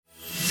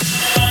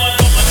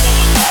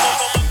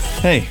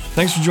Hey,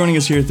 thanks for joining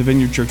us here at the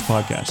Vineyard Church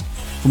Podcast.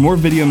 For more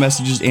video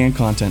messages and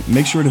content,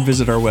 make sure to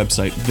visit our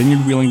website,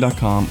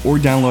 vineyardwheeling.com, or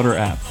download our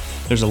app.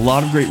 There's a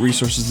lot of great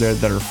resources there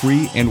that are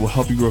free and will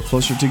help you grow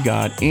closer to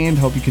God and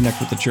help you connect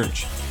with the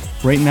church.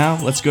 Right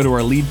now, let's go to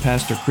our lead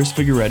pastor, Chris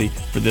Figueretti,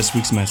 for this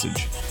week's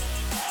message.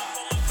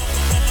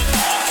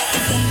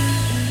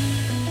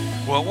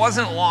 Well, it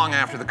wasn't long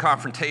after the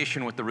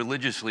confrontation with the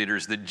religious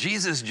leaders that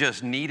Jesus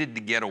just needed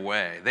to get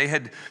away. They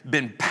had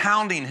been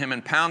pounding him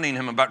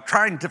about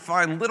trying to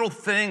find little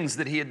things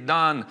that he had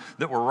done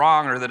that were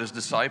wrong or that his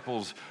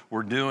disciples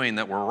were doing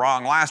that were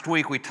wrong. Last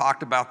week we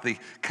talked about the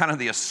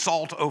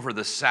assault over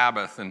the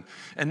Sabbath, and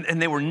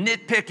they were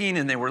nitpicking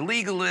and they were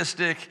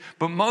legalistic,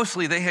 but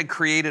mostly they had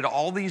created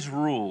all these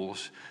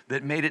rules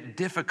that made it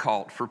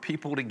difficult for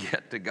people to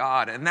get to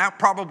God. And that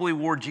probably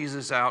wore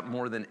Jesus out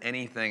more than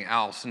anything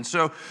else. And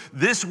so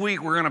this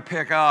week we're going to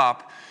pick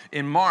up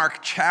in Mark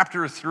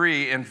chapter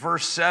 3 and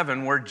verse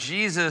 7, where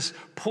Jesus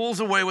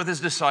pulls away with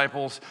his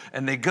disciples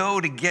and they go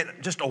to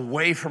get just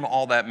away from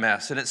all that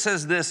mess. And it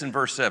says this in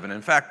verse 7.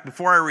 In fact,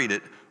 before I read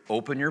it,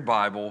 open your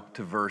Bible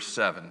to verse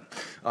 7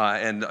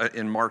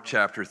 in Mark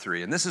chapter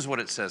 3. And this is what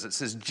it says. It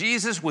says,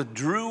 Jesus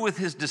withdrew with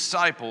his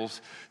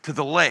disciples to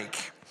the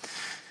lake,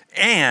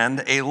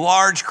 and a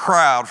large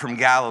crowd from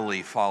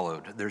Galilee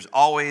followed. There's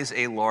always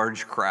a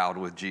large crowd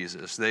with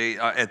Jesus.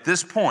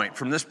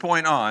 From this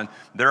point on,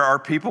 there are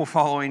people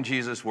following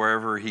Jesus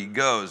wherever he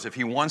goes. If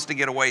he wants to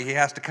get away, he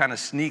has to kind of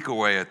sneak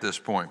away at this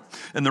point.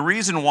 And the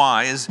reason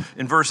why is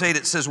in verse 8,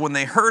 it says, when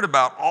they heard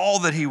about all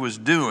that he was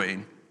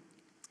doing,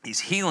 he's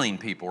healing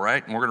people,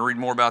 right? And we're going to read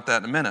more about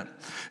that in a minute.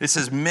 It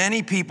says,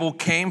 many people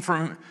came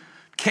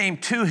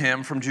to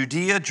him from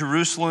Judea,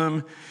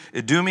 Jerusalem,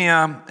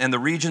 Idumea, and the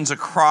regions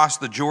across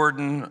the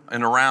Jordan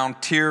and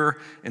around Tyre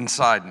and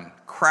Sidon.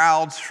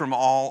 Crowds from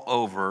all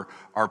over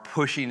are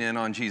pushing in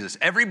on Jesus.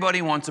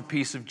 Everybody wants a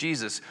piece of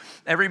Jesus.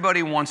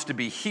 Everybody wants to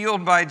be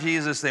healed by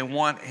Jesus. They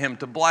want him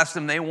to bless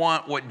them. They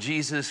want what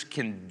Jesus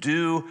can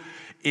do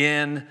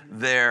in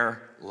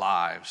their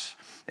lives.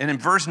 And in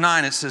verse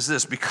 9 it says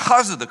this,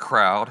 because of the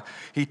crowd,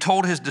 he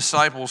told his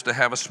disciples to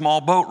have a small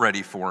boat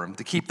ready for him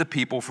to keep the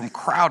people from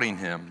crowding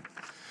him.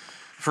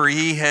 For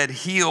he had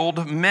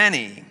healed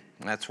many.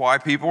 That's why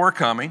people were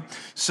coming.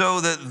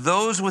 So that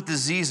those with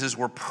diseases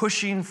were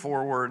pushing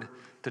forward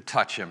to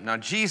touch him. Now,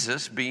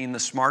 Jesus, being the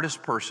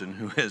smartest person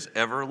who has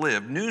ever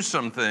lived, knew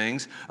some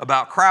things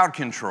about crowd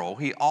control.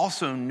 He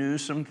also knew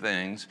some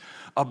things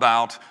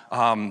about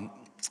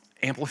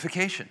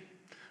amplification.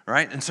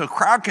 Right? And so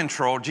crowd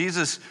control,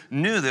 Jesus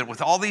knew that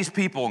with all these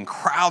people and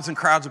crowds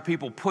of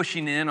people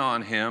pushing in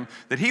on him,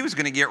 that he was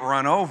going to get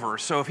run over.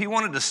 So if he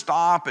wanted to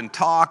stop and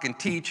talk and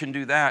teach and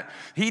do that,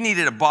 he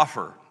needed a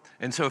buffer.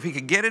 And so if he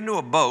could get into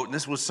a boat, and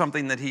this was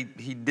something that he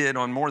did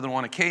on more than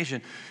one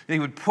occasion, he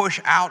would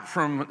push out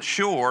from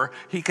shore,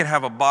 he could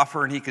have a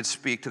buffer and he could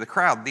speak to the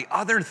crowd. The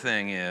other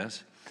thing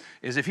is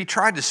if he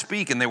tried to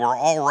speak and they were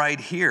all right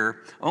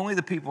here, only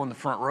the people in the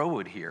front row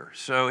would hear.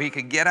 So he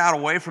could get out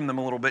away from them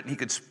a little bit and he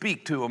could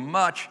speak to a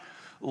much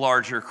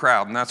larger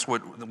crowd. And that's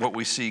what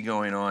we see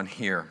going on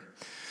here.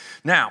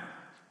 Now,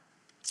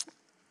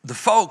 the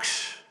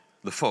folks,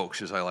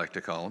 as I like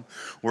to call them,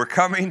 were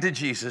coming to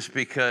Jesus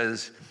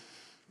because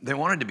they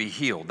wanted to be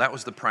healed. That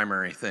was the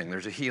primary thing.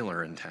 There's a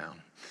healer in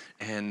town.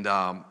 And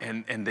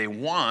they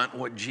want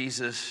what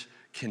Jesus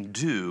can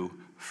do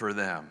for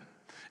them.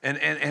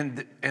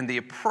 And the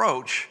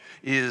approach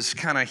is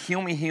kind of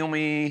heal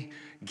me,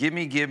 give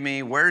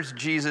me, where's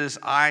Jesus?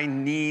 I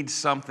need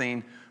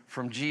something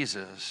from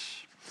Jesus.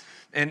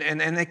 And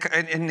they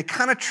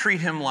kind of treat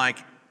him like,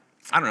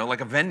 I don't know,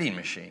 like a vending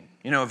machine.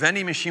 You know, a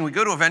vending machine, we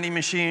go to a vending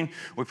machine,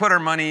 we put our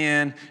money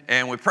in,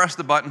 and we press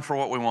the button for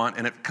what we want,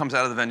 and it comes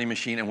out of the vending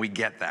machine, and we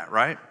get that,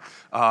 right?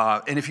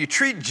 And if you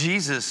treat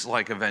Jesus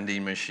like a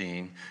vending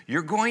machine,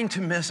 you're going to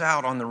miss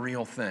out on the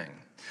real thing.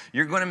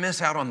 You're going to miss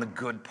out on the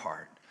good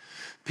part.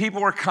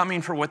 People are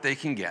coming for what they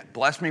can get.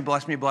 Bless me,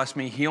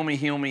 heal me,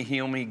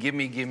 give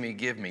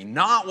me.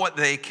 Not what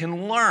they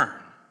can learn.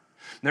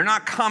 They're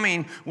not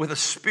coming with a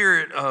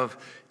spirit of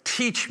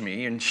teach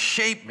me and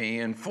shape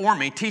me and form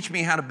me. Teach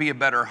me how to be a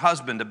better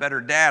husband, a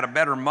better dad, a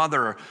better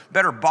mother, a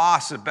better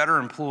boss, a better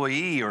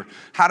employee, or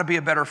how to be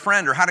a better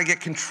friend, or how to get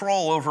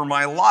control over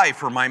my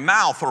life or my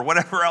mouth or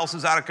whatever else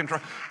is out of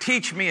control.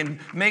 Teach me and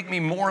make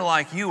me more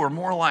like you or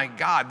more like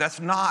God.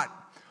 That's not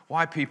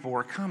why people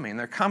are coming.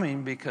 They're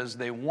coming because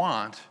they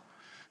want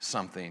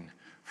something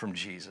from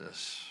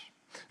Jesus.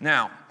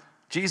 Now,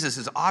 Jesus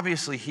is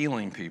obviously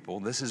healing people.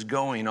 This is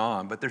going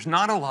on, but there's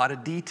not a lot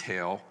of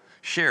detail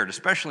shared,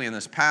 especially in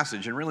this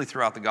passage, and really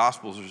throughout the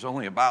Gospels. There's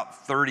only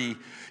about 30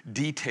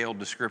 detailed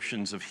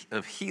descriptions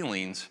of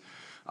healings.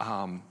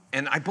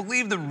 And I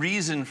believe the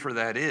reason for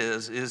that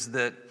is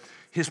that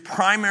his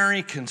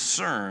primary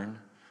concern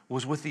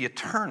was with the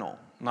eternal,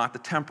 not the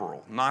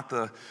temporal.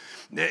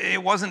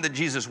 It wasn't that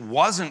Jesus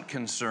wasn't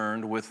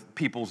concerned with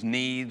people's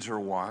needs or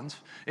wants.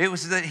 It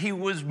was that he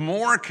was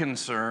more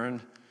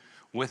concerned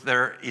with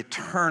their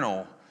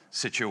eternal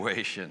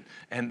situation.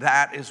 And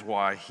that is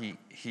why he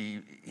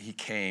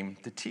came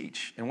to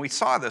teach. And we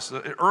saw this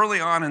early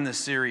on in this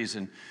series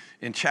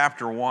in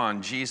chapter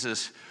 1.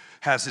 Jesus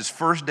has his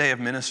first day of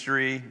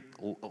ministry.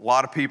 A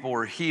lot of people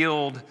were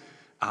healed.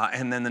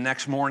 And then the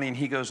next morning,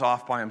 he goes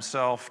off by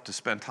himself to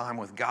spend time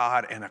with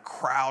God, and a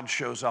crowd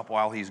shows up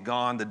while he's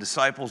gone. The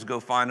disciples go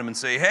find him and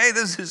say, hey,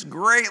 this is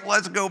great.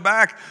 Let's go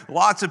back.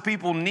 Lots of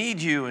people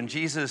need you. And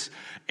Jesus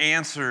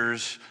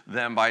answers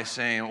them by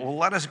saying, well,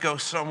 let us go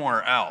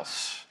somewhere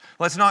else.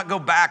 Let's not go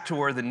back to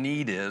where the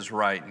need is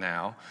right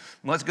now.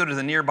 Let's go to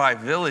the nearby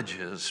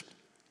villages,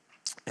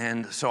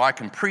 and so I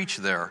can preach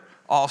there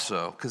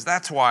also, because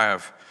that's why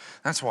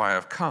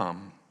I've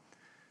come.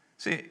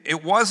 See,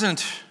 it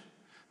wasn't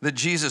that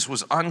Jesus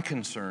was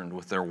unconcerned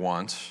with their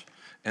wants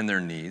and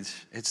their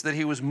needs. It's that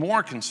he was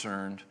more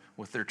concerned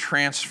with their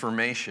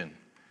transformation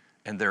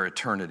and their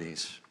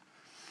eternities.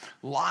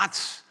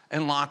 Lots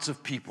and lots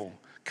of people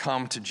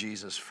come to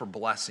Jesus for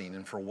blessing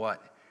and for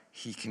what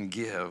he can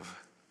give.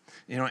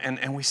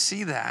 And we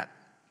see that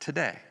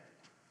today.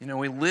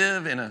 We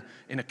live in a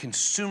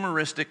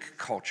consumeristic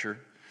culture.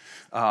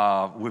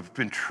 We've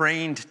been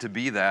trained to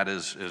be that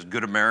as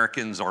good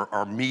Americans.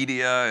 Our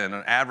media and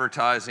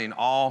advertising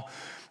all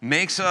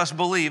makes us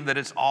believe that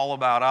it's all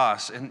about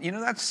us. And,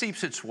 that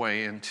seeps its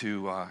way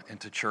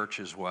into church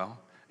as well,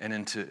 and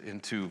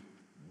into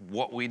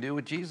what we do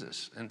with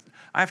Jesus. And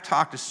I've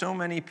talked to so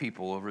many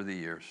people over the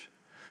years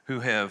who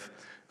have,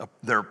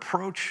 their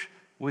approach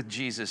with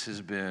Jesus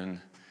has been,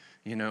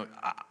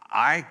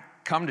 I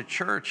come to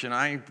church and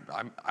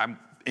I'm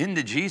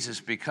into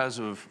Jesus because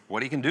of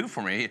what he can do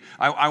for me.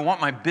 I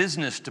want my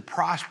business to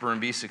prosper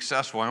and be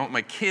successful. I want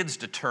my kids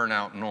to turn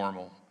out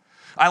normal.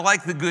 I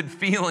like the good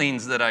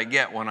feelings that I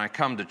get when I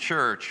come to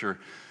church,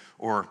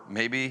 or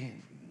maybe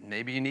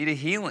you need a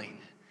healing.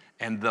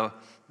 And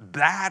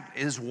that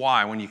is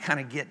why, when you kind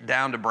of get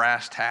down to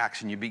brass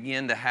tacks and you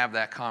begin to have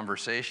that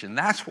conversation,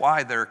 that's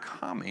why they're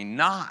coming,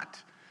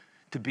 not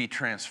to be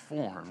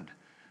transformed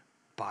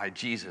by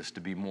Jesus,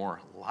 to be more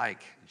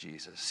like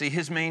Jesus. See,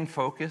 his main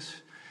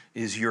focus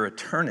is your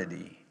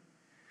eternity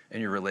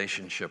and your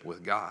relationship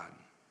with God.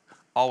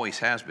 Always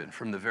has been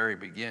from the very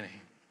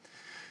beginning.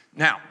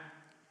 Now,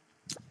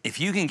 if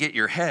you can get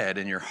your head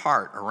and your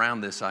heart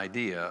around this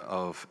idea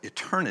of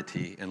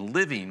eternity and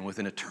living with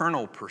an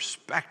eternal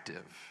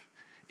perspective,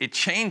 it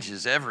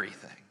changes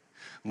everything.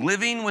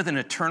 Living with an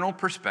eternal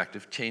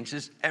perspective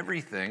changes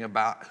everything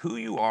about who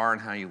you are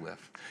and how you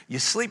live. You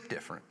sleep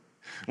different.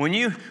 When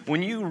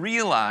you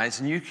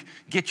realize and you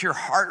get your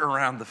heart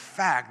around the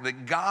fact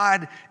that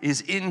God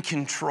is in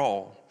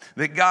control,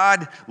 that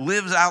God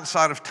lives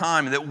outside of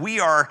time, that we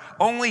are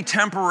only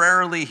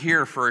temporarily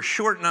here for a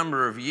short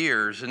number of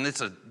years, and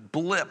it's a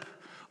blip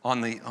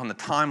on the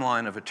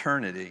timeline of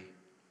eternity,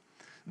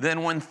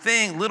 then when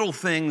little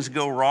things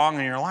go wrong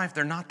in your life,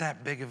 they're not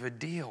that big of a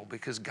deal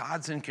because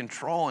God's in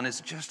control and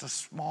it's just a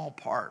small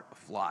part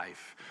of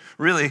life.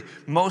 Really,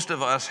 most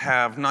of us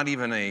have not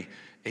even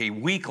a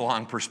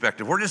week-long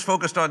perspective. We're just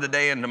focused on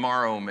today and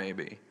tomorrow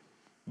maybe.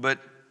 But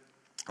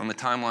on the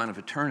timeline of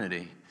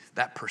eternity,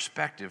 that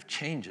perspective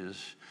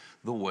changes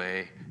the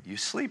way you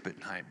sleep at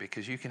night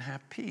because you can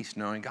have peace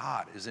knowing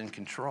God is in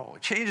control.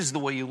 It changes the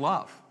way you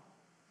love.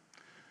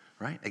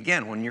 Right?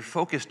 Again, when you're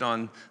focused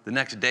on the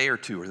next day or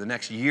two or the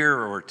next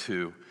year or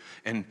two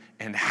and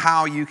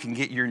how you can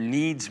get your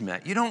needs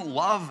met, you don't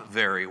love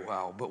very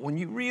well. But when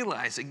you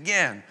realize,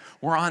 again,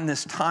 we're on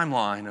this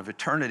timeline of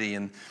eternity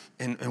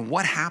and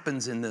what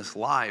happens in this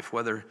life,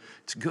 whether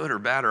it's good or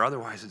bad or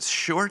otherwise, it's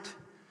short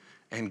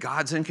and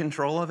God's in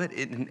control of it,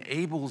 it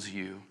enables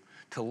you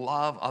to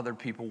love other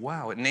people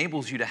well. It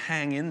enables you to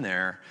hang in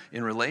there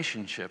in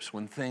relationships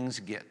when things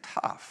get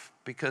tough.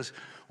 Because,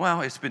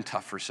 well, it's been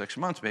tough for 6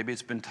 months. Maybe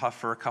it's been tough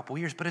for a couple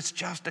years, but it's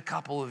just a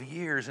couple of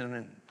years. And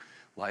in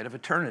light of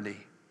eternity,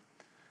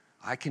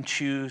 I can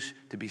choose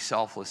to be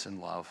selfless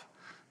and love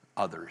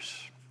others.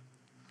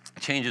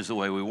 It changes the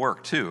way we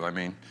work, too. I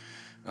mean,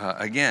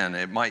 again,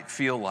 it might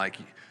feel like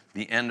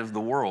the end of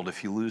the world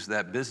if you lose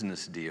that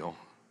business deal,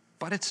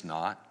 but it's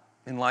not.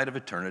 In light of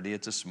eternity,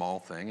 it's a small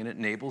thing, and it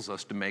enables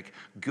us to make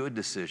good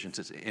decisions.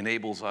 It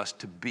enables us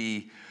to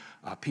be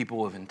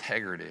people of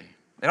integrity.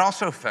 It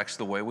also affects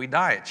the way we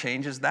die. It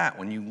changes that.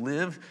 When you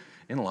live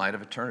in light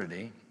of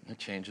eternity, it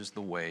changes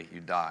the way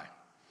you die.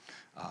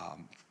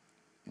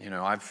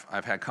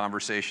 I've had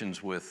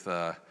conversations with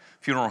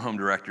funeral home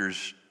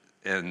directors,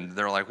 and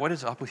they're like, what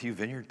is up with you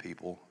Vineyard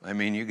people? I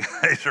mean, you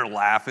guys are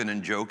laughing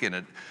and joking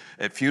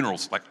at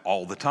funerals like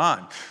all the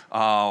time.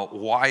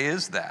 Why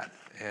is that?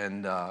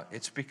 And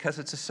it's because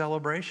it's a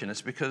celebration.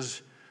 It's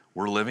because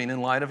we're living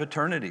in light of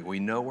eternity. We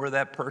know where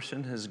that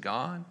person has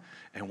gone,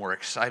 and we're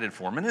excited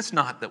for them. And it's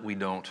not that we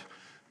don't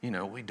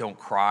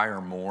cry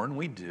or mourn.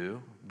 We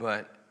do,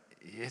 but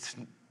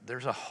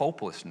there's a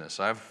hopelessness.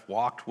 I've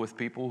walked with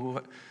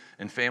people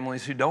and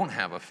families who don't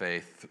have a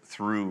faith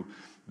through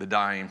the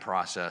dying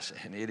process,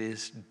 and it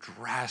is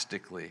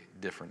drastically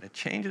different. It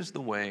changes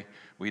the way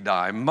we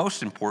die.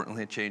 Most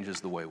importantly, it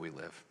changes the way we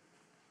live.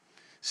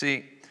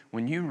 See,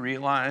 when you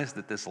realize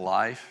that this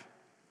life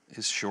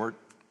is short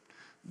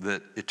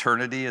that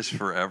eternity is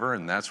forever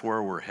and that's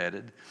where we're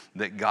headed,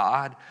 that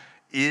God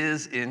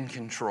is in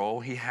control.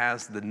 He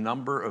has the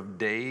number of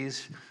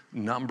days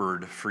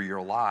numbered for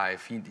your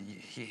life.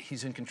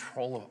 He's in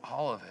control of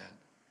all of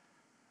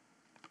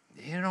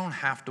it. You don't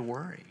have to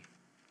worry.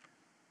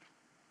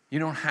 You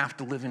don't have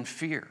to live in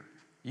fear.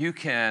 You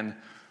can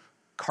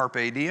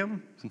carpe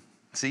diem,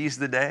 seize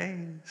the day,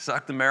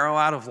 suck the marrow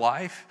out of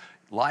life.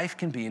 Life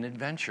can be an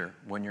adventure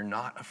when you're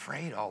not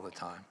afraid all the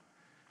time.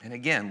 And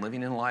again,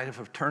 living in light of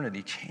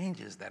eternity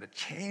changes that. It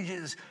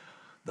changes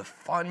the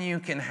fun you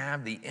can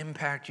have, the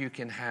impact you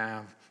can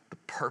have, the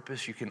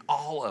purpose you can,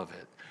 all of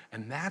it.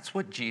 And that's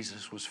what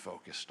Jesus was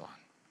focused on.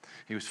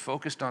 He was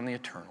focused on the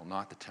eternal,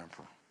 not the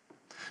temporal.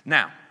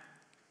 Now,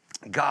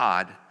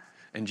 God,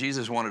 and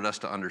Jesus wanted us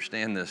to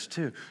understand this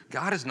too,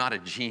 God is not a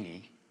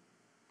genie.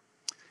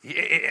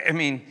 I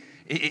mean,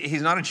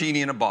 he's not a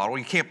genie in a bottle.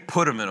 You can't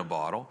put him in a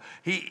bottle.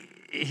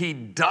 He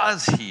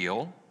does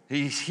heal.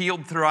 He's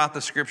healed throughout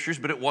the scriptures,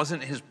 but it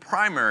wasn't his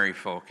primary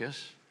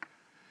focus.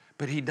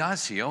 But he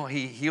does heal.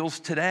 He heals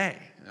today.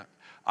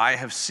 I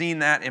have seen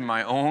that in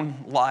my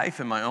own life,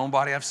 in my own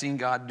body. I've seen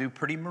God do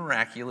pretty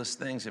miraculous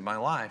things in my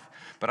life.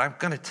 But I'm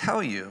going to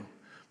tell you,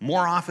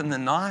 more often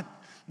than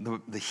not,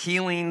 the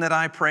healing that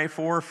I pray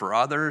for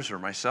others or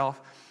myself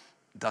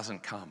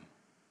doesn't come.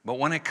 But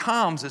when it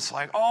comes, it's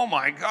like, oh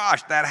my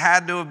gosh, that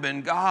had to have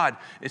been God.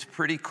 It's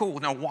pretty cool.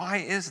 Now, why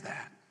is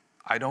that?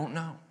 I don't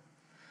know.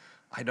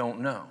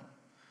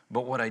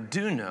 But what I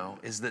do know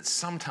is that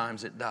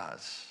sometimes it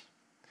does.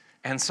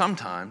 And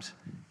sometimes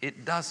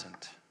it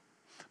doesn't.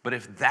 But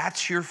if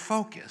that's your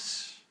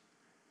focus,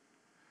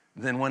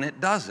 then when it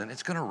doesn't,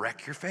 it's going to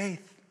wreck your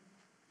faith.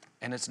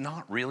 And it's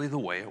not really the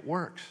way it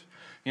works.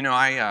 You know,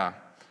 I've,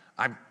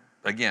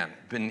 again,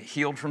 been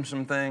healed from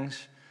some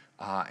things,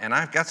 and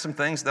I've got some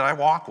things that I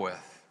walk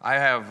with. I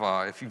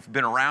have, if you've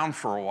been around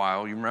for a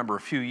while, you remember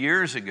a few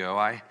years ago,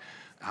 I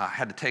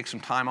had to take some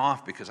time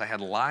off because I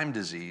had Lyme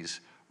disease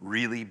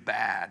really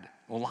bad.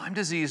 Well, Lyme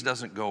disease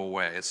doesn't go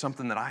away. It's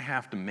something that I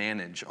have to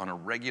manage on a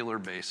regular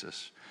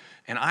basis.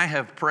 And I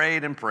have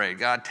prayed and prayed,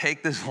 God,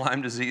 take this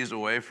Lyme disease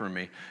away from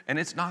me. And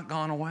it's not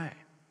gone away.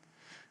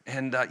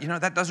 And,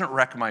 that doesn't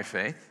wreck my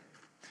faith.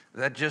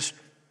 That just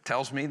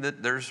tells me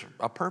that there's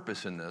a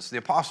purpose in this. The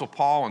Apostle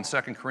Paul in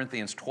 2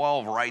 Corinthians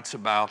 12 writes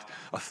about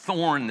a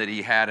thorn that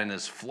he had in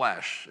his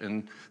flesh.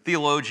 And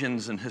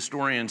theologians and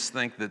historians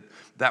think that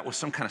that was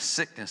some kind of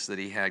sickness that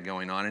he had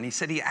going on. And he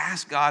said he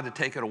asked God to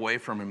take it away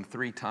from him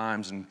 3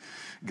 times, and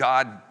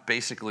God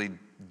basically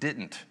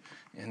didn't.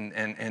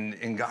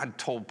 And God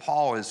told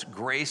Paul his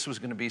grace was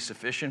going to be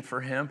sufficient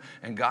for him,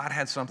 and God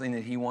had something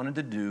that he wanted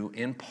to do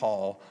in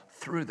Paul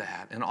through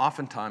that. And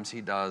oftentimes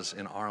he does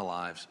in our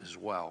lives as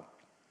well.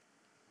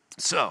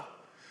 So,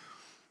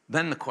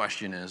 then the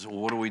question is, well,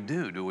 what do we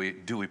do?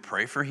 Do we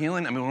pray for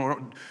healing? I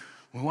mean,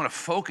 we want to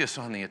focus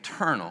on the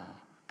eternal,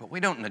 but we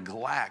don't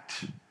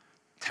neglect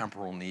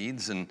temporal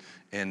needs and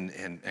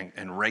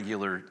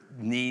regular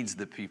needs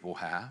that people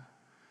have.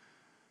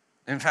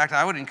 In fact,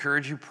 I would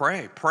encourage you,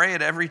 pray. Pray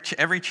at every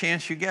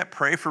chance you get.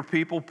 Pray for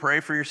people, pray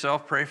for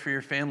yourself, pray for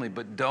your family,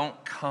 but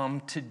don't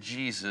come to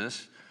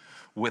Jesus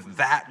with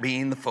that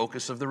being the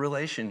focus of the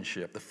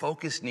relationship. The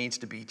focus needs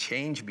to be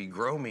change me,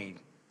 grow me.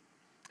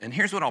 And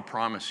here's what I'll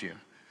promise you.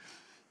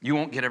 You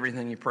won't get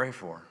everything you pray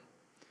for,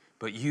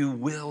 but you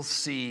will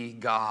see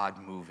God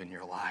move in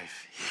your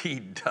life. He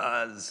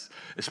does,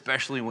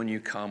 especially when you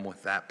come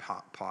with that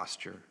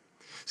posture.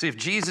 See, if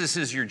Jesus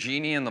is your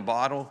genie in the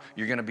bottle,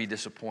 you're going to be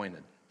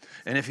disappointed.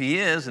 And if he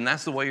is, and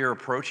that's the way you're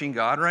approaching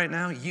God right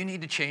now, you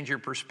need to change your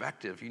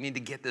perspective. You need to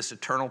get this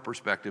eternal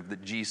perspective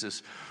that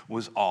Jesus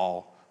was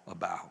all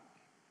about.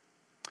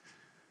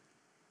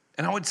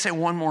 And I would say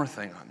one more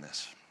thing on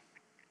this.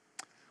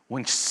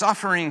 When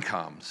suffering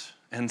comes,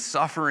 and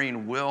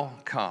suffering will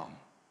come,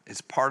 it's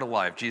part of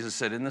life. Jesus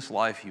said, in this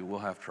life, you will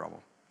have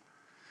trouble.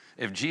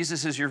 If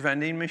Jesus is your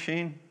vending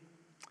machine,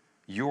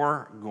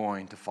 you're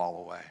going to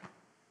fall away.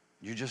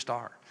 You just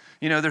are.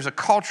 You know, there's a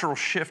cultural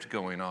shift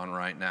going on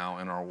right now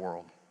in our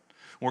world.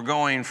 We're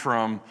going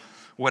from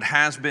what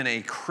has been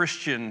a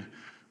Christian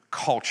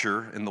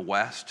culture in the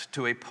West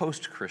to a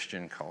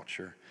post-Christian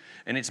culture.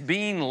 And it's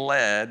being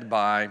led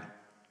by,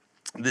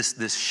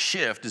 this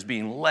shift is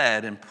being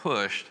led and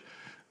pushed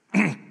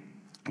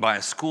by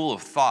a school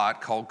of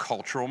thought called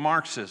cultural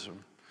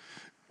Marxism.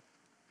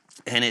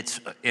 And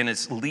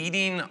it's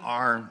leading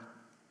our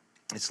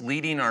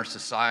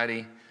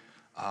society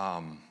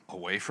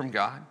away from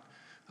God.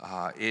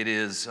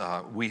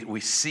 We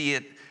see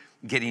it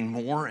getting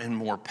more and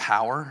more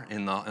power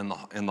in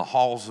the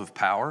halls of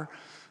power.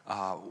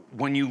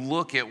 When you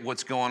look at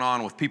what's going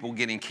on with people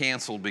getting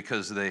canceled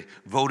because they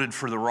voted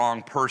for the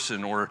wrong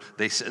person or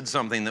they said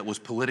something that was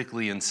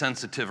politically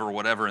insensitive or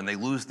whatever and they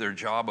lose their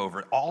job over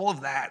it, all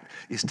of that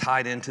is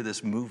tied into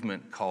this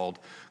movement called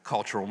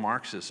cultural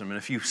Marxism. And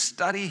if you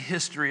study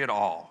history at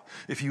all,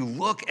 if you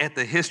look at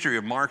the history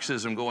of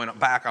Marxism going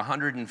back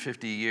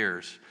 150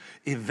 years,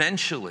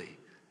 eventually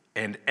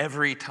and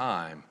every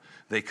time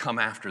they come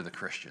after the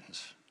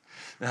Christians.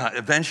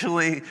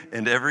 Eventually,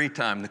 and every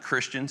time, the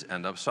Christians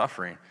end up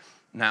suffering.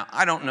 Now,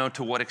 I don't know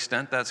to what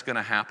extent that's going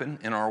to happen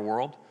in our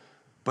world,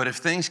 but if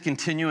things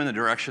continue in the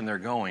direction they're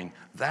going,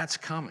 that's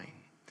coming.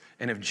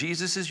 And if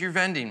Jesus is your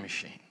vending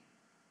machine,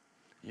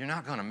 you're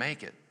not going to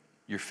make it.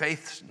 Your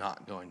faith's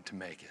not going to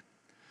make it.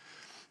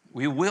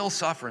 We will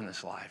suffer in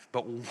this life,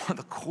 but what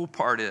the cool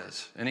part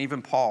is, and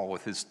even Paul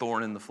with his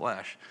thorn in the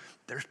flesh,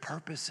 there's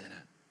purpose in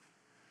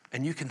it.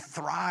 And you can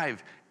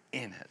thrive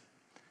in it.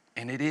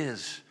 And it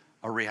is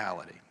a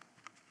reality.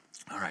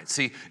 All right,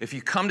 see, if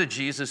you come to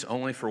Jesus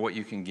only for what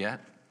you can get,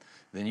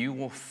 then you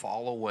will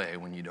fall away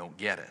when you don't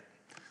get it.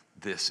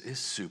 This is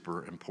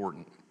super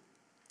important.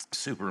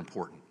 Super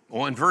important.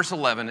 Well, in verse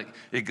 11,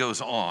 it goes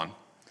on.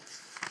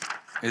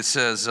 It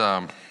says,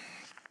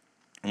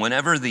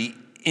 whenever the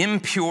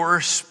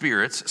impure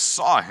spirits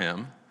saw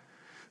him,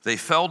 they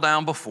fell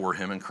down before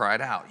him and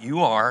cried out,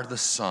 "You are the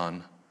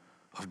Son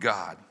of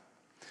God."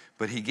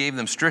 But he gave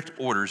them strict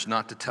orders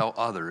not to tell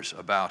others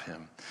about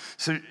him.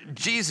 So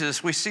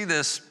Jesus, we see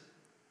this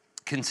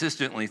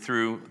consistently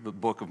through the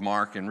book of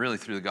Mark and really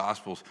through the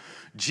Gospels.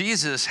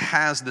 Jesus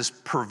has this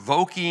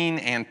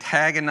provoking,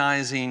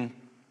 antagonizing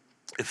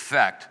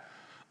effect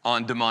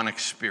on demonic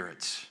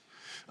spirits.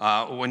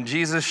 When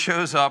Jesus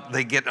shows up,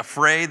 they get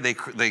afraid,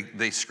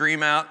 they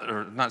scream out,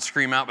 or not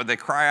scream out, but they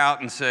cry out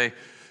and say,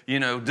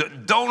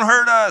 don't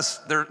hurt us.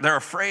 They're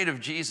afraid of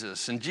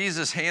Jesus. And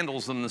Jesus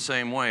handles them the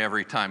same way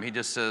every time. He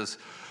just says,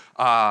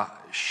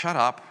 shut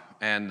up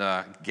and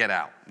get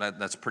out.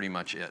 That's pretty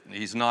much it.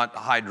 He's not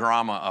high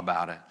drama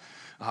about it.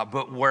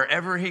 But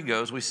wherever he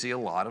goes, we see a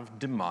lot of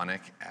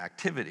demonic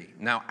activity.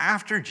 Now,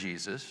 after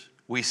Jesus,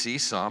 we see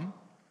some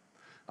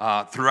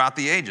throughout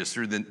the ages,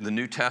 through the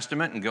New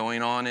Testament and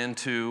going on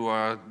into,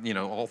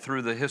 all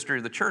through the history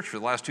of the church for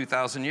the last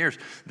 2,000 years.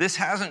 This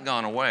hasn't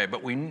gone away,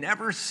 but we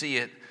never see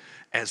it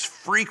as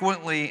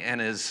frequently and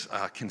as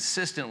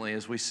consistently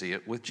as we see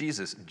it with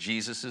Jesus.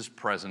 Jesus'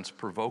 presence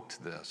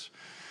provoked this.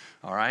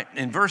 All right?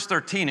 In verse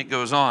 13, it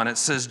goes on. It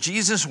says,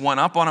 Jesus went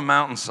up on a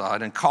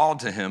mountainside and called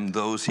to him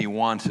those he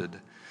wanted.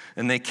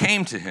 And they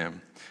came to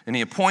him, and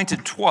he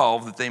appointed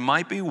 12 that they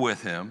might be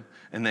with him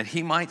and that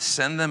he might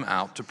send them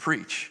out to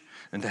preach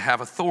and to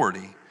have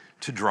authority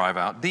to drive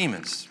out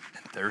demons.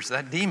 And there's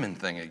that demon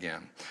thing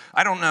again.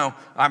 I don't know.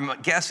 I'm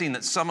guessing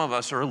that some of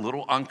us are a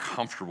little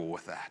uncomfortable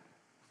with that.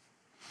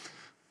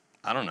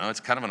 I don't know, it's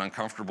kind of an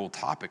uncomfortable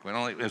topic.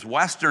 As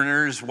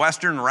Westerners,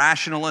 Western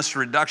rationalist,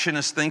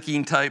 reductionist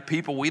thinking type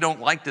people, we don't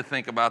like to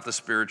think about the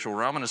spiritual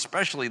realm, and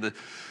especially the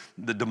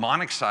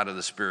demonic side of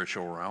the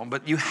spiritual realm.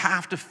 But you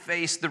have to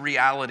face the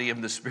reality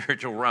of the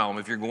spiritual realm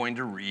if you're going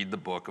to read the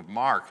book of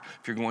Mark,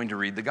 if you're going to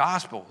read the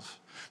Gospels.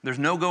 There's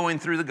no going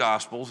through the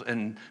Gospels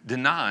and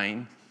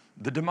denying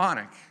the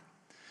demonic.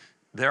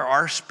 There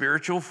are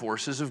spiritual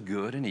forces of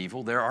good and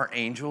evil. There are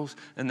angels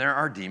and there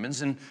are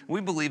demons. And we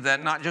believe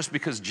that not just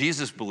because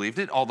Jesus believed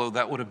it, although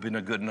that would have been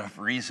a good enough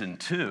reason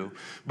too,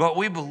 but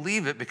we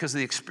believe it because of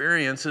the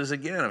experiences,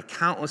 again, of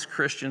countless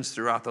Christians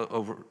throughout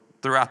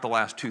the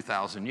last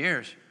 2,000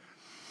 years.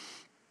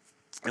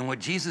 And what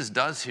Jesus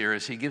does here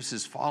is he gives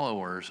his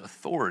followers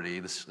authority,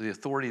 the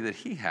authority that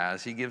he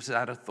has. He gives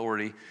that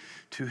authority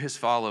to his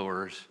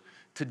followers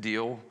to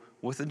deal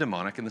with the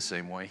demonic in the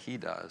same way he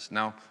does.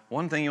 Now,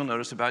 one thing you'll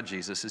notice about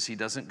Jesus is he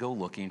doesn't go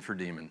looking for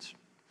demons.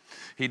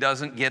 He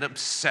doesn't get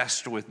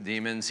obsessed with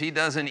demons. He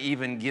doesn't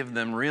even give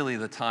them really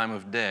the time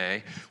of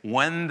day.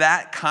 When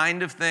that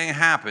kind of thing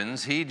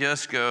happens, he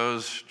just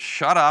goes,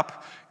 shut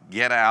up,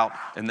 get out,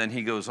 and then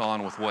he goes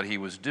on with what he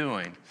was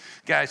doing.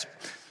 Guys,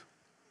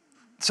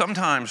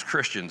 sometimes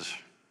Christians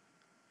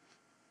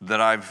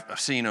that I've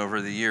seen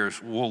over the years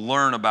will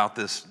learn about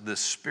this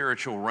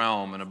spiritual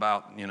realm and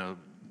about,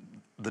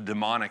 the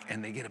demonic,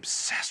 and they get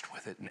obsessed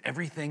with it, and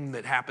everything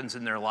that happens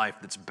in their life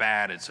that's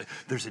bad,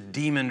 there's a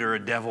demon or a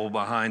devil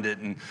behind it,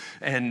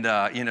 and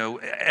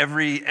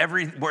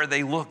everywhere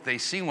they look, they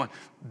see one.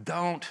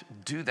 Don't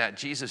do that.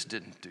 Jesus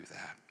didn't do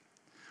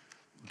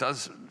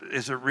that.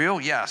 Is it real?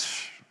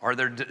 Yes. Are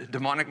there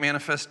demonic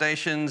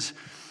manifestations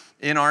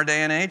in our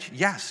day and age?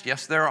 Yes,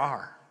 there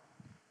are.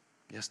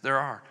 Yes, there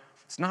are.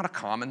 It's not a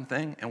common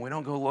thing, and we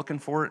don't go looking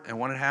for it, and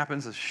when it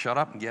happens, it's shut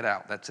up and get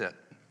out. That's it.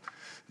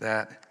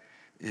 That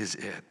is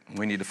it.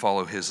 We need to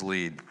follow his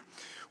lead.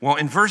 Well,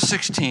 in verse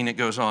 16, it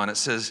goes on. It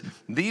says,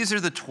 these are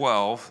the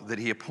 12 that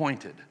he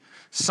appointed.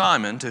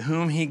 Simon, to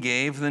whom he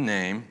gave the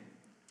name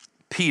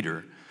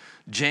Peter,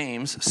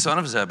 James, son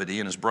of Zebedee,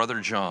 and his brother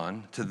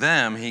John. To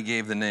them he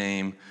gave the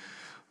name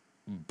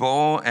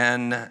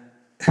I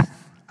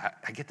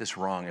get this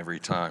wrong every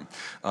time.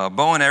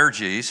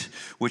 Boanerges,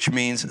 which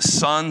means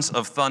sons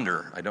of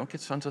thunder. I don't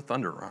get sons of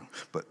thunder wrong,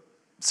 but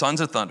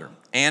sons of thunder.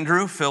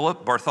 Andrew,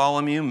 Philip,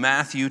 Bartholomew,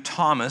 Matthew,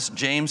 Thomas,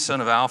 James,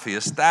 son of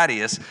Alphaeus,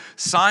 Thaddeus,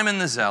 Simon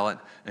the Zealot,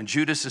 and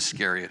Judas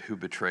Iscariot, who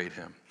betrayed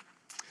him.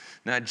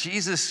 Now,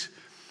 Jesus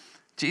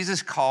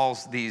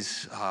calls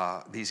these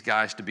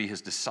guys to be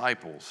his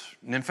disciples.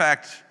 And in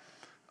fact,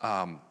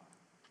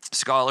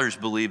 scholars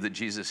believe that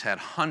Jesus had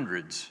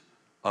hundreds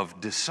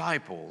of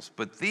disciples.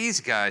 But these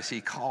guys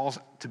he calls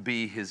to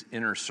be his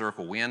inner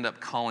circle. We end up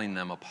calling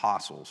them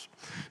apostles.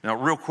 Now,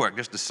 real quick,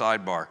 just a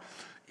sidebar.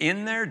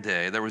 In their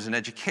day, there was an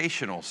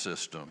educational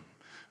system.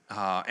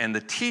 And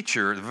the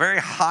teacher, the very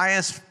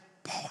highest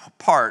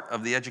part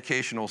of the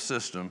educational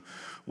system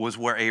was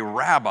where a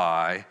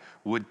rabbi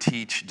would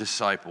teach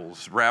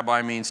disciples.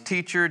 Rabbi means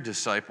teacher,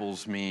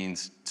 disciples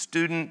means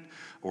student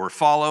or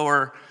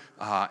follower.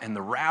 And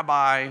the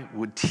rabbi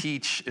would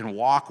teach and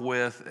walk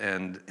with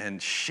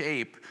and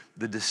shape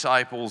the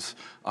disciples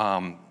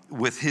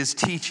with his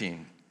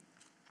teaching.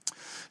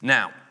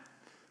 Now,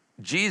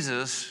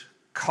 Jesus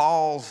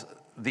calls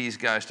these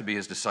guys to be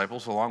his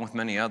disciples, along with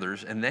many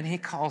others, and then he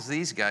calls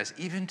these guys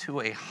even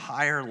to a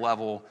higher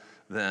level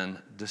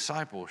than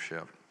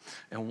discipleship.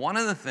 And one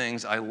of the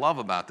things I love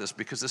about this,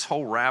 because this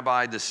whole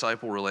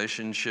rabbi-disciple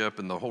relationship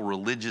and the whole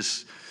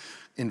religious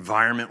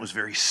environment was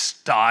very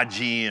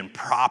stodgy and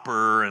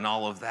proper and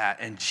all of that.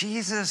 And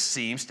Jesus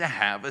seems to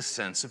have a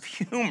sense of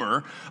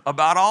humor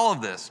about all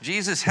of this.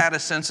 Jesus had a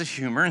sense of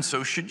humor, and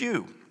so should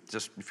you,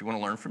 just if you want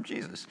to learn from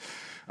Jesus.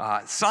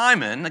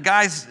 Simon,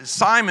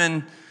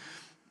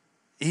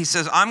 he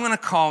says, I'm going to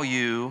call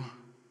you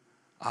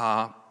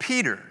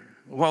Peter.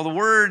 Well, the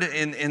word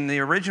in the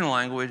original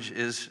language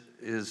is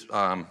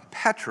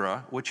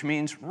Petra, which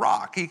means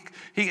rock.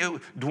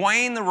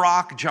 Dwayne the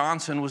Rock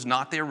Johnson was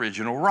not the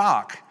original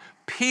rock.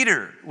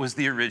 Peter was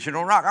the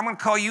original rock. I'm going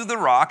to call you the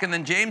rock, and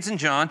then James and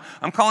John,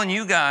 I'm calling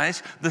you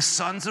guys the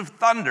sons of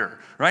thunder,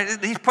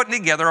 right? He's putting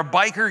together a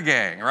biker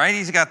gang, right?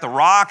 He's got the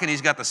rock and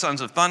he's got the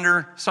sons of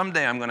thunder.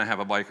 Someday I'm going to have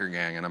a biker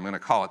gang, and I'm going to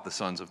call it the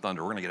sons of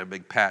thunder. We're going to get a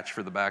big patch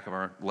for the back of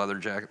our leather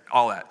jacket,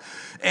 all that.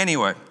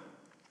 Anyway,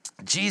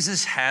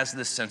 Jesus has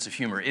this sense of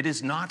humor. It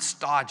is not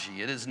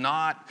stodgy. It is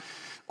not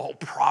all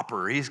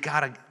proper. He's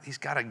got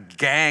a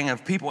gang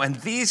of people, and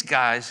these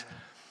guys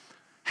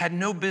had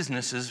no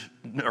business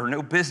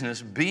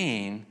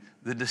being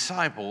the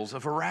disciples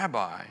of a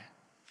rabbi.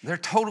 They're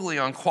totally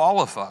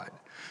unqualified.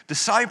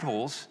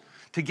 Disciples,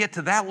 to get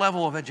to that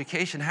level of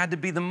education, had to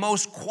be the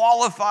most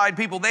qualified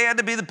people. They had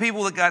to be the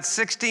people that got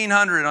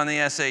 1,600 on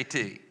the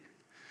SAT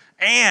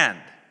and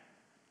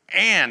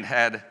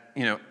had,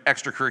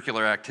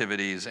 extracurricular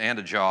activities and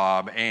a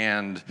job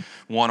and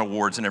won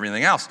awards and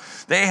everything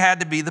else. They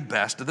had to be the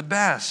best of the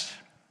best.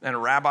 And a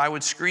rabbi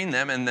would screen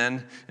them and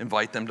then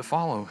invite them to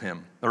follow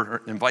him.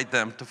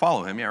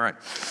 Yeah, right.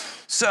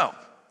 So,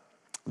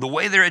 the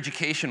way their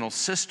educational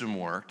system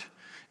worked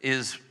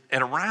is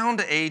at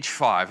around age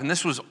 5, and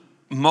this was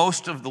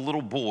most of the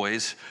little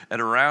boys at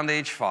around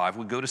age 5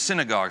 would go to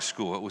synagogue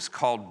school. It was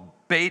called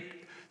Beit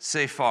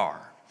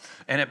Sefer.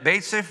 And at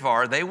Beit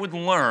Sefer, they would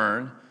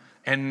learn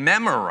and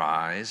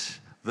memorize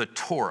the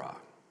Torah.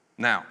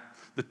 Now,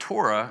 the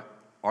Torah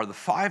are the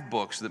 5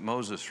 books that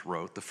Moses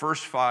wrote, the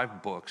first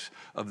 5 books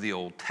of the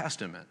Old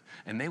Testament.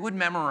 And they would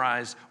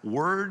memorize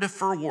word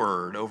for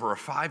word over a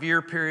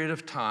 5-year period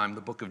of time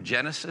the book of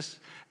Genesis,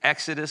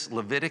 Exodus,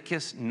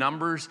 Leviticus,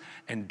 Numbers,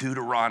 and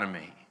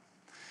Deuteronomy.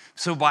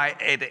 So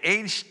at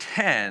age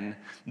 10,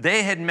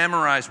 they had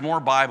memorized more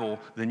Bible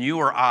than you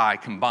or I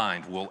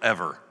combined will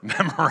ever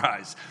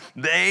memorize.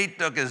 They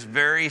took us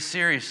very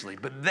seriously.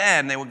 But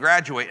then they would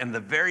graduate, and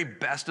the very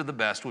best of the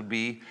best would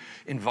be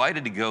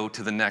invited to go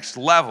to the next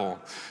level.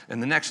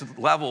 And the next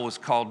level was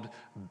called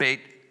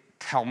Beit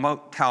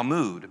Talmud.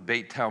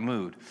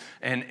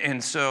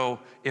 And so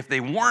if they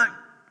weren't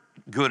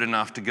good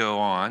enough to go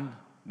on,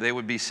 they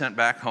would be sent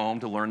back home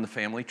to learn the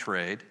family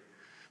trade.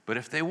 But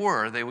if they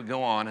were, they would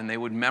go on and they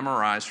would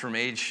memorize from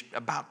age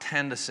about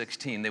 10 to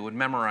 16, they would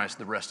memorize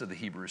the rest of the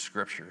Hebrew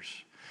scriptures.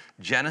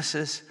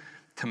 Genesis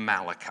to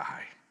Malachi.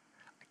 I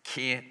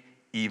can't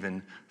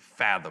even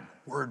fathom,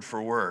 word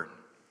for word.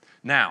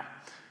 Now,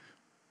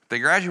 they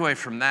graduate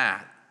from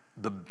that,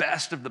 the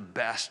best of the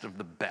best of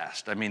the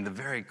best. I mean, the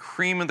very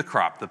cream of the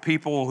crop, the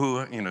people who,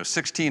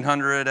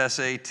 1,600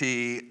 SAT,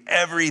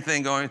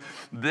 everything going,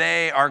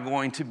 they are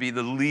going to be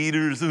the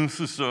leaders in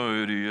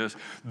society. Yes.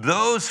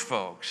 Those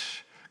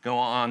folks go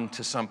on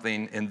to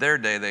something in their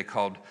day they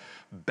called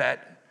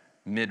Bet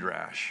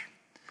Midrash.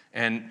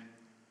 And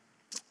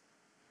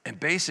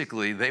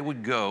basically, they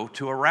would go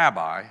to a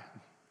rabbi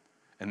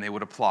and they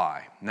would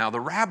apply. Now, the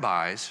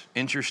rabbis,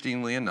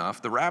 interestingly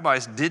enough, the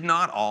rabbis did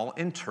not all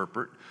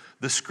interpret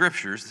the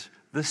scriptures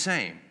the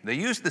same. They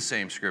used the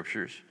same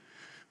scriptures,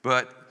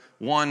 but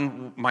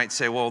one might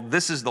say, well,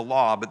 this is the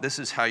law, but this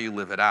is how you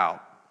live it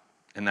out.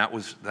 And that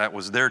was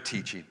their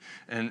teaching.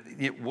 And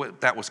what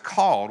that was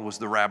called was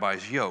the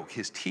rabbi's yoke.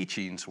 His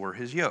teachings were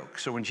his yoke.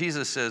 So when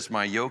Jesus says,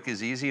 my yoke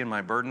is easy and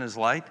my burden is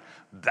light,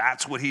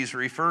 that's what he's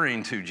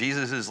referring to.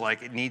 Jesus is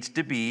like, it needs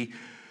to be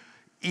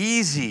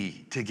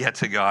easy to get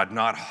to God,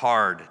 not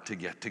hard to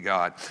get to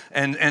God.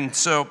 And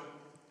so,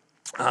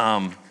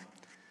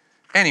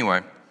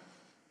 anyway,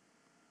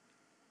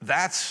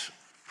 that's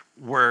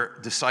where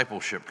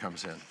discipleship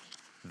comes in.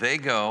 They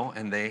go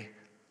and they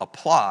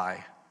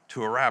apply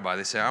to a rabbi.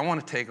 They say, I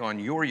want to take on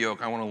your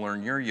yoke. I want to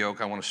learn your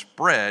yoke. I want to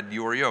spread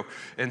your yoke.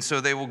 And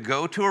so they will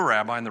go to a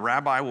rabbi, and the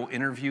rabbi will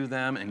interview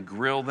them and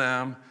grill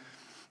them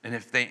And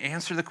if they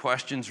answer the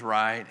questions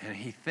right, and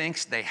he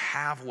thinks they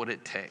have what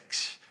it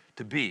takes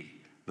to be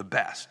the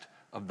best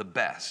of the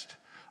best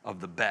of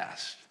the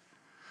best,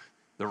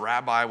 the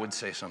rabbi would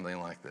say something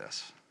like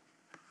this: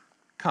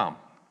 "Come,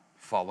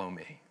 follow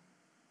me."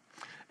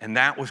 And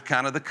that was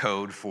kind of the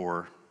code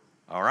for,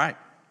 all right,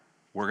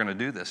 we're going to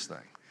do this thing.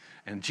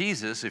 And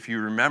Jesus, if you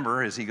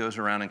remember, as he goes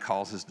around and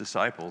calls his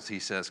disciples, he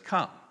says,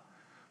 "Come,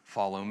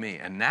 follow me."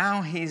 And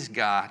now he's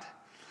got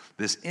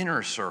this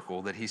inner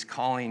circle that he's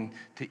calling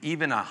to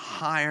even a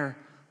higher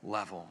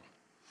level.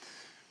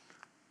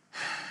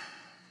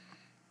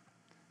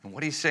 And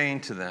what he's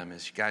saying to them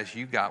is, guys,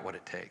 you got what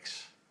it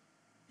takes.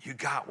 You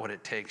got what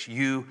it takes.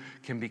 You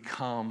can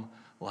become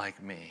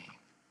like me.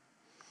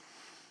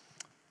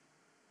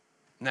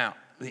 Now,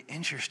 the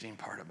interesting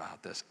part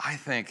about this, I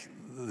think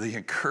the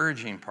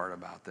encouraging part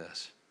about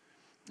this,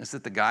 is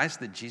that the guys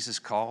that Jesus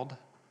called,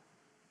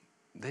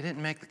 they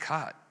didn't make the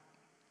cut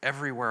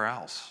everywhere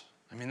else.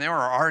 I mean, they were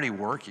already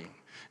working.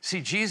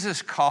 See,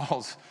 Jesus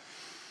calls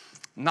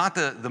not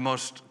the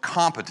most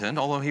competent,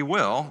 although he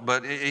will,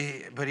 but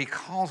he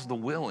calls the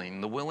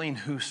willing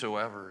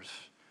whosoevers.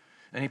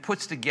 And he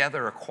puts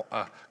together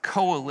a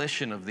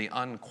coalition of the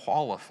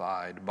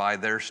unqualified by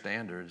their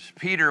standards.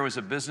 Peter was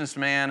a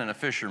businessman and a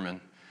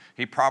fisherman.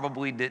 He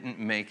probably didn't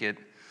make it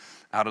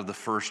out of the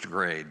first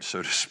grade,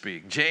 so to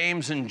speak.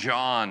 James and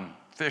John,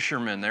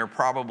 fishermen, they're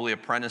probably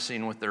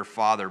apprenticing with their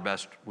father,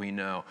 best we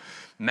know.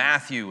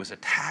 Matthew was a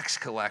tax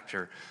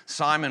collector.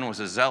 Simon was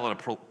a zealot,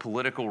 a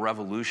political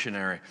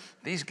revolutionary.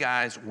 These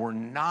guys were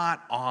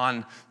not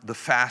on the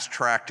fast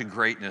track to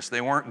greatness. They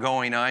weren't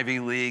going Ivy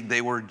League.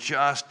 They were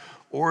just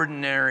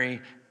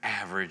ordinary,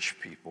 average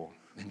people.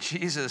 And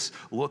Jesus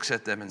looks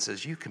at them and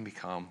says, you can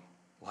become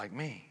like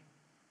me.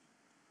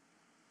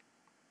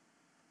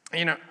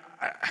 You know,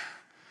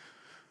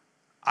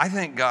 I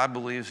think God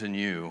believes in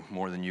you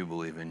more than you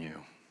believe in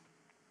you.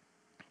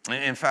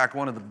 In fact,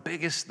 one of the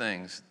biggest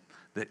things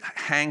that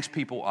hangs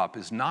people up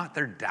is not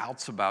their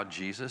doubts about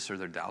Jesus or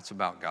their doubts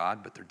about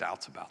God, but their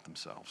doubts about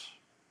themselves.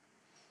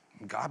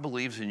 God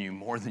believes in you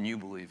more than you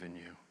believe in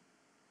you.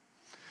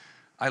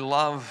 I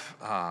love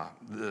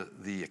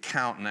the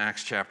account in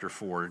Acts chapter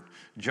 4.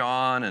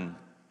 John and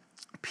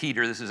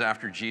Peter, this is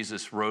after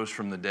Jesus rose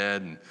from the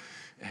dead,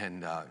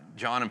 and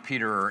John and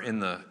Peter are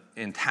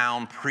in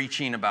town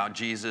preaching about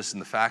Jesus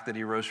and the fact that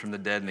he rose from the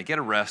dead, and they get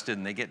arrested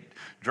and they get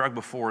dragged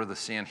before the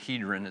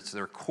Sanhedrin. It's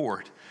their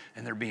court,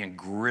 and they're being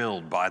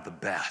grilled by the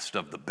best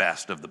of the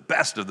best of the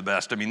best of the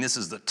best. I mean, this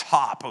is the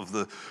top of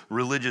the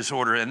religious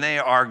order, and they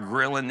are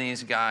grilling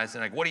these guys.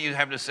 And like, what do you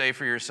have to say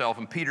for yourself?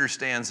 And Peter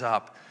stands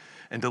up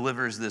and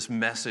delivers this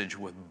message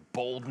with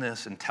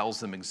boldness and tells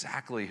them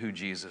exactly who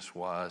Jesus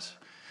was.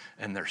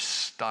 And they're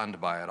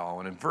stunned by it all.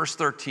 And in verse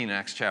 13,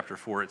 Acts chapter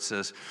 4, it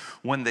says,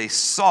 when they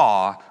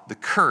saw the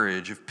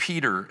courage of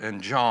Peter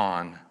and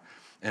John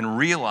and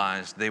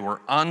realized they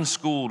were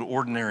unschooled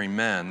ordinary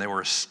men, they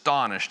were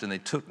astonished, and they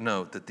took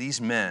note that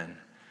these men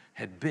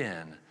had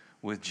been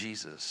with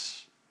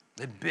Jesus.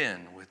 They'd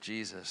been with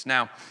Jesus.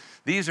 Now,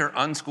 these are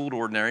unschooled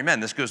ordinary men.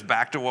 This goes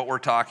back to what we're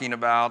talking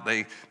about.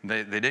 They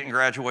didn't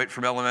graduate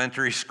from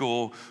elementary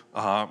school.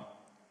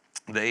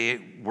 They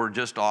were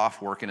just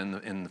off working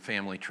in the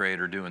family trade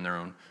or doing their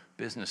own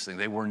business thing.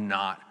 They were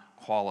not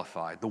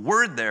qualified. The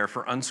word there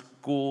for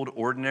unschooled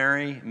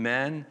ordinary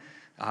men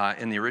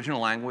in the original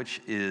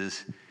language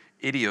is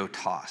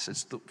idiotos.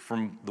 It's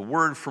the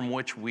word from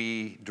which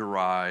we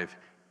derive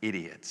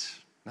idiots.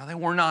 Now, they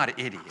were not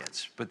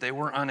idiots, but they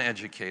were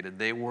uneducated.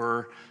 They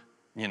were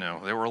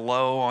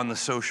low on the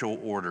social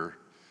order.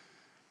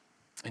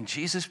 And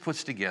Jesus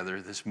puts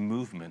together this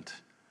movement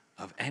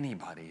of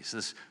anybody's,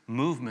 this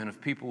movement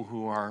of people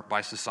who are,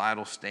 by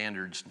societal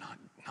standards,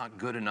 not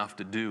good enough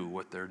to do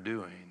what they're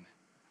doing.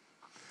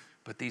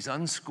 But these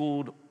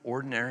unschooled,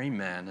 ordinary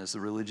men, as the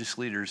religious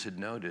leaders had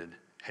noted,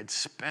 had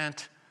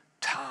spent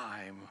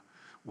time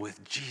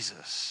with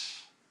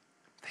Jesus.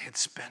 They had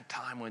spent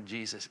time with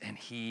Jesus, and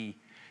he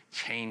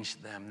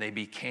changed them. They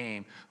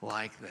became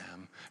like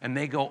them, and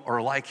they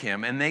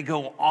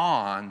go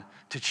on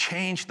to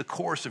change the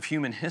course of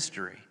human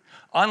history,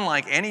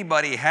 unlike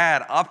anybody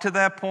had up to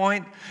that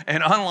point,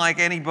 and unlike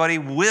anybody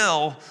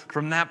will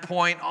from that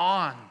point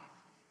on,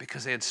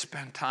 because they had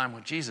spent time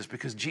with Jesus,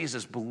 because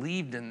Jesus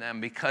believed in them,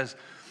 because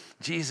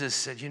Jesus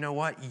said, you know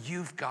what,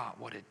 you've got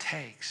what it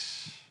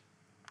takes.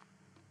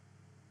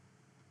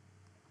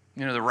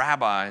 You know, the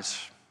rabbis,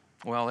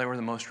 well, they were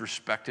the most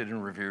respected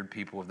and revered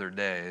people of their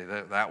day.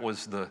 That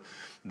was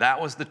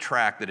the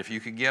track that if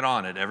you could get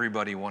on it,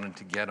 everybody wanted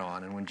to get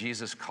on. And when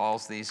Jesus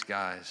calls these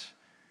guys,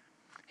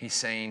 he's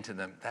saying to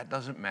them, that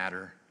doesn't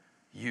matter.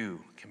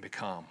 You can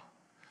become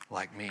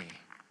like me.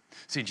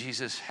 See,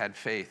 Jesus had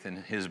faith in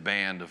his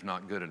band of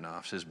not good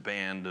enoughs, his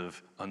band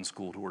of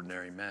unschooled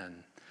ordinary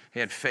men.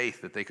 He had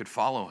faith that they could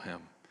follow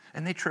him,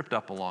 and they tripped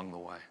up along the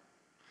way.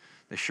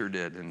 They sure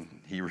did, and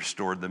he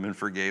restored them and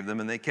forgave them,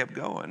 and they kept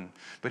going.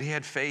 But he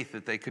had faith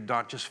that they could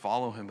not just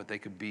follow him, but they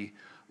could be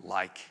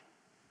like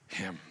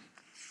him.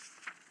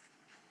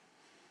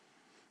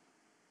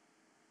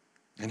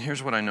 And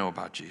here's what I know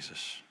about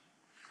Jesus.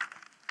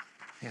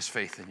 He has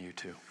faith in you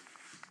too.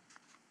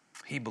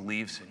 He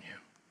believes in you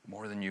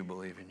more than you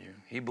believe in you.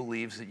 He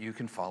believes that you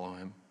can follow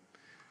him,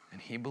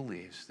 and he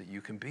believes that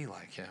you can be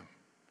like him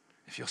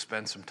if you'll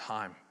spend some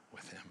time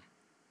with him.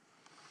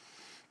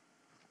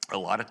 A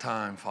lot of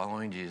time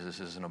following Jesus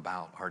isn't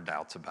about our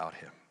doubts about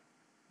him.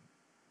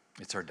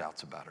 It's our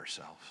doubts about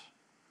ourselves.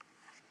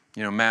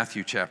 You know,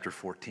 Matthew chapter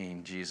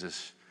 14,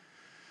 Jesus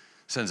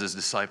sends his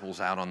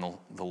disciples out on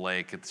the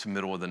lake. It's the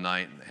middle of the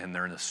night, and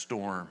they're in a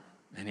storm.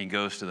 And he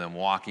goes to them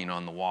walking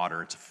on the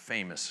water. It's a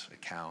famous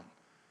account.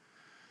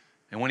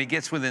 And when he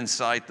gets within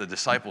sight, the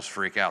disciples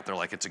freak out. They're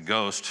like, it's a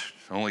ghost.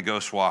 Only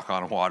ghosts walk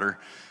on water.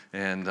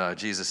 And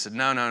Jesus said,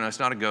 no, it's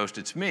not a ghost.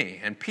 It's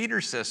me. And Peter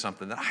says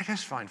something that I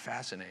just find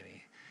fascinating.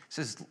 He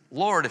says,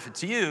 Lord, if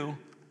it's you,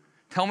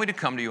 tell me to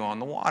come to you on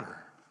the water.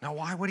 Now,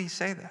 why would he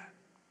say that?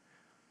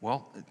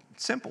 Well,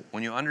 it's simple.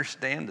 When you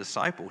understand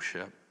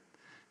discipleship,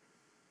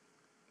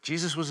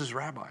 Jesus was his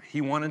rabbi.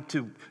 He wanted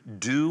to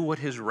do what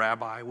his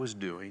rabbi was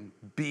doing,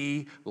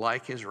 be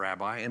like his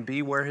rabbi, and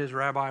be where his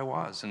rabbi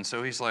was. And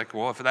so he's like,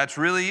 well, if that's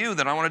really you,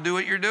 then I want to do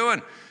what you're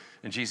doing.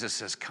 And Jesus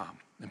says, come.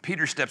 And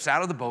Peter steps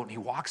out of the boat, and he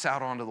walks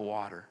out onto the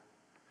water,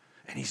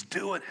 and he's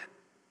doing it.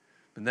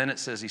 But then it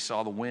says he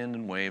saw the wind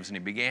and waves, and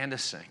he began to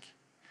sink.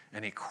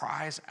 And he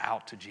cries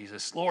out to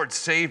Jesus, Lord,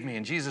 save me.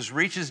 And Jesus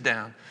reaches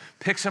down,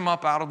 picks him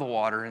up out of the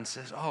water, and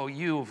says, oh,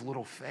 you of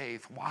little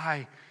faith,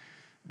 why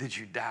did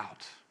you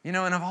doubt? You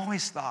know, and I've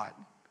always thought,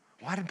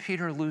 why did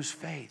Peter lose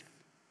faith?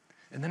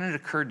 And then it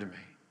occurred to me,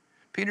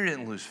 Peter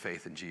didn't lose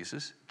faith in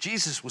Jesus.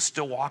 Jesus was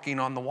still walking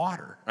on the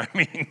water. I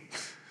mean,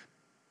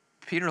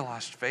 Peter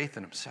lost faith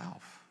in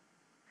himself.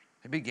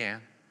 He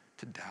began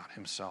to doubt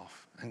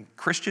himself. And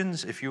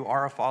Christians, if you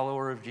are a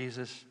follower of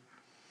Jesus,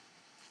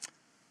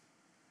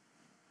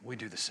 we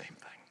do the same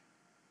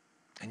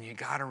thing. And you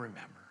got to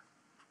remember,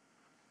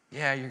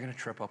 yeah, you're going to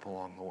trip up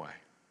along the way.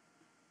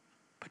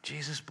 But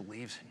Jesus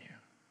believes in you.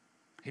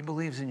 He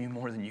believes in you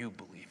more than you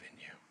believe in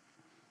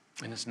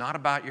you. And it's not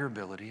about your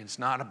ability. It's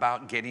not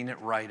about getting it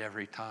right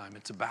every time.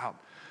 It's about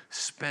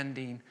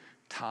spending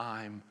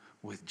time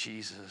with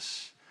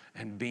Jesus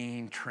and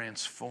being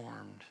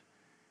transformed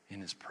in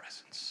his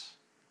presence.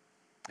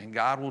 And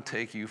God will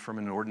take you from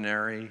an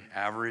ordinary,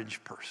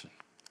 average person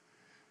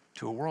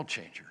to a world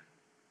changer.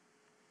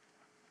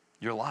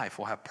 Your life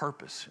will have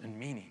purpose and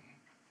meaning.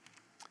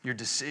 Your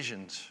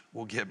decisions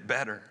will get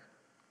better.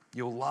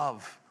 You'll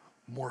love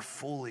more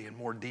fully and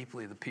more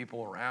deeply the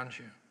people around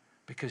you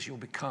because you'll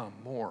become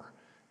more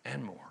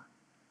and more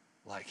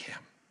like him.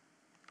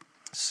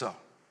 So,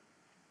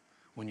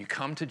 when you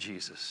come to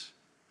Jesus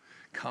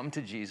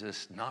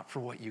not for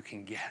what you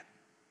can get,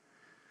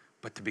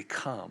 but to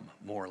become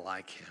more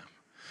like him.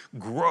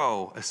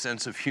 Grow a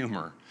sense of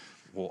humor.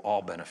 We'll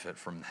all benefit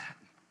from that.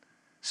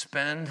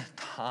 Spend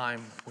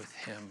time with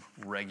him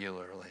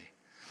regularly.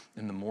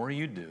 And the more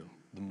you do,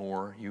 the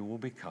more you will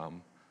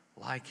become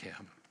like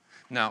him.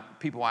 Now,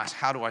 people ask,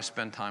 how do I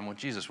spend time with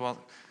Jesus? Well,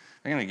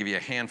 I'm going to give you a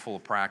handful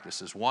of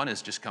practices. One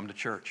is just come to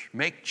church.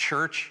 Make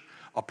church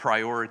a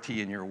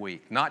priority in your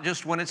week. Not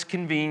just when it's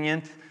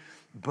convenient,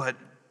 but,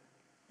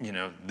 you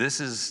know, this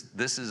is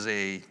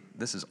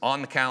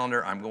on the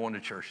calendar. I'm going to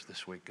church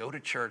this week. Go to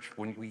church.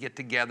 When we get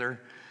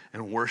together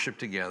and worship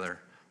together,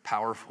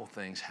 powerful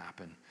things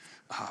happen.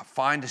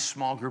 Find a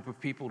small group of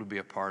people to be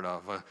a part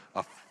of,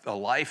 a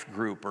life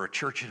group or a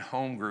church at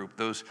home group,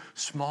 those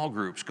small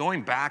groups.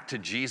 Going back to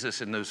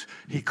Jesus and those,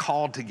 he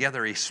called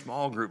together a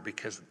small group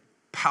because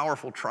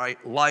powerful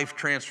life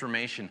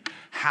transformation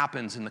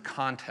happens in the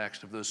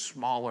context of those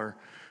smaller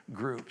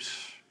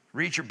groups.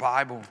 Read your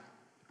Bible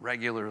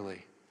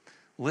regularly.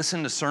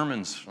 Listen to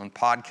sermons on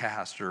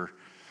podcasts or,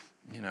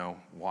 you know,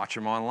 watch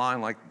them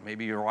online like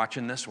maybe you're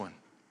watching this one.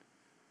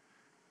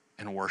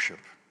 And worship.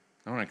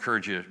 I want to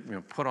encourage you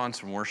to put on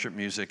some worship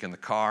music in the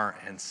car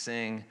and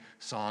sing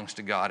songs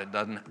to God. It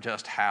doesn't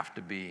just have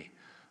to be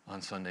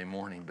on Sunday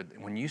morning, but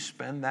when you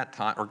spend that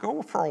time, or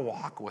go for a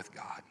walk with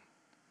God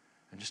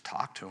and just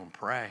talk to him,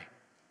 pray.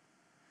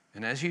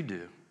 And as you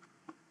do,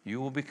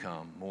 you will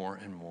become more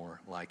and more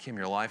like him.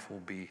 Your life will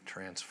be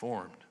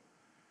transformed.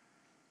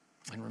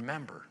 And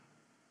remember,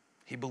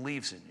 he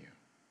believes in you.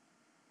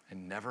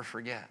 And never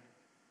forget,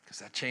 because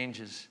that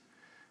changes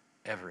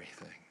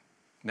everything.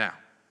 Now,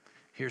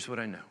 here's what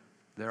I know.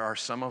 There are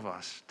some of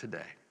us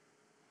today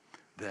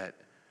that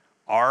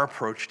our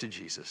approach to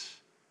Jesus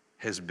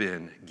has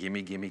been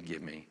gimme, gimme,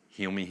 gimme,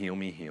 heal me, heal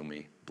me, heal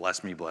me,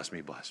 bless me, bless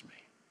me, bless me.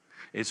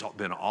 It's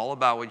been all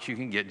about what you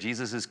can get.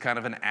 Jesus is kind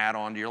of an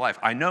add-on to your life.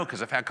 I know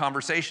because I've had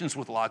conversations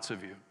with lots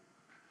of you.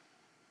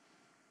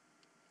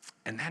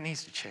 And that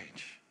needs to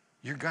change.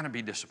 You're going to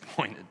be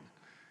disappointed.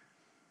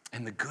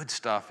 And the good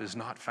stuff is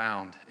not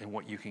found in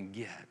what you can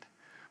get,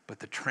 but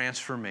the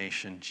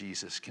transformation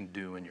Jesus can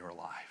do in your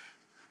life.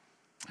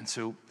 And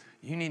so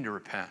you need to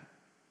repent.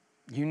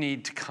 You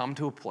need to come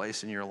to a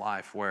place in your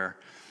life where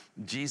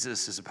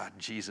Jesus is about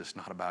Jesus,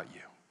 not about you.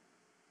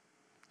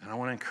 And I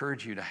want to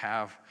encourage you to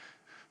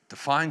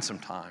find some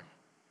time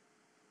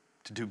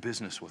to do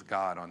business with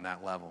God on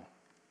that level.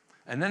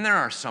 And then there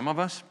are some of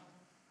us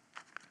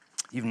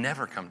You've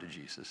never come to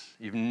Jesus.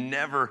 You've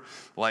never,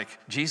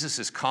 Jesus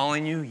is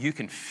calling you. You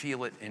can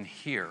feel it in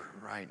here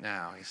right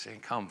now. He's saying,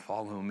 come,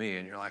 follow me.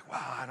 And you're like,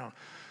 well, I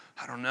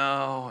don't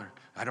know. Or,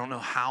 I don't know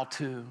how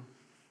to.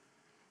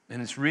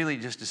 And it's really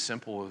just as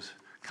simple as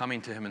coming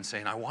to him and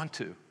saying, I want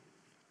to.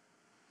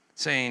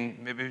 Saying,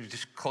 maybe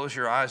just close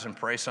your eyes and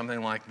pray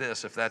something like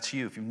this. If that's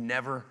you, if you've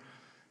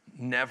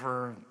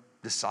never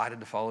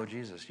decided to follow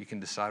Jesus, you can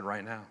decide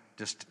right now.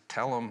 Just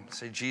tell him,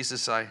 say,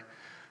 Jesus, I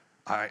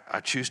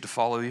choose to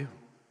follow you.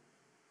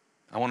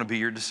 I want to be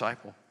your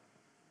disciple.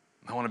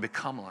 I want to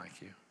become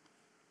like you.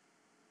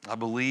 I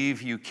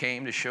believe you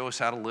came to show us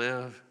how to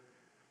live.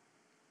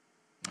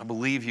 I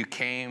believe you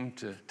came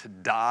to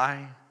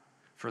die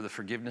for the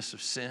forgiveness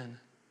of sin,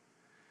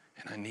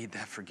 and I need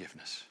that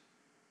forgiveness.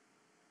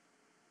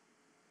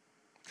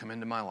 Come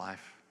into my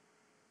life.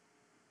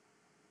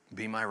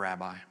 Be my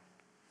rabbi.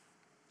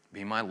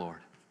 Be my Lord.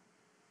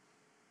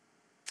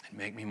 And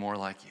make me more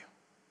like you.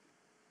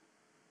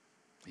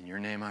 In your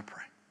name I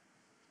pray.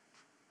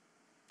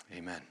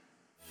 Amen.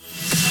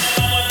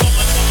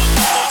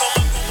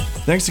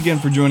 Thanks again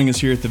for joining us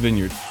here at the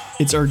Vineyard.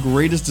 It's our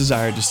greatest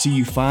desire to see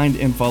you find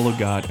and follow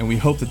God, and we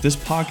hope that this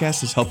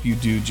podcast has helped you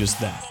do just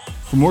that.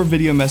 For more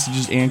video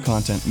messages and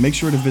content, make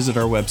sure to visit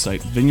our website,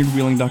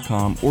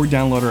 vineyardwheeling.com, or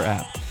download our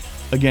app.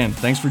 Again,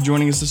 thanks for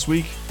joining us this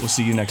week. We'll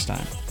see you next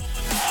time.